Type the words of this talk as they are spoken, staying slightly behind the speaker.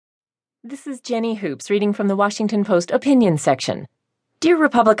This is Jenny Hoops reading from the Washington Post opinion section. Dear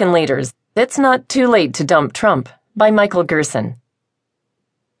Republican leaders, it's not too late to dump Trump, by Michael Gerson.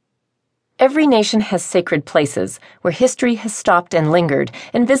 Every nation has sacred places where history has stopped and lingered,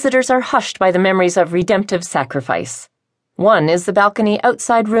 and visitors are hushed by the memories of redemptive sacrifice. One is the balcony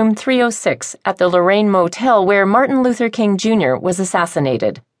outside room 306 at the Lorraine Motel where Martin Luther King Jr. was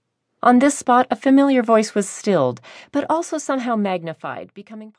assassinated. On this spot, a familiar voice was stilled, but also somehow magnified, becoming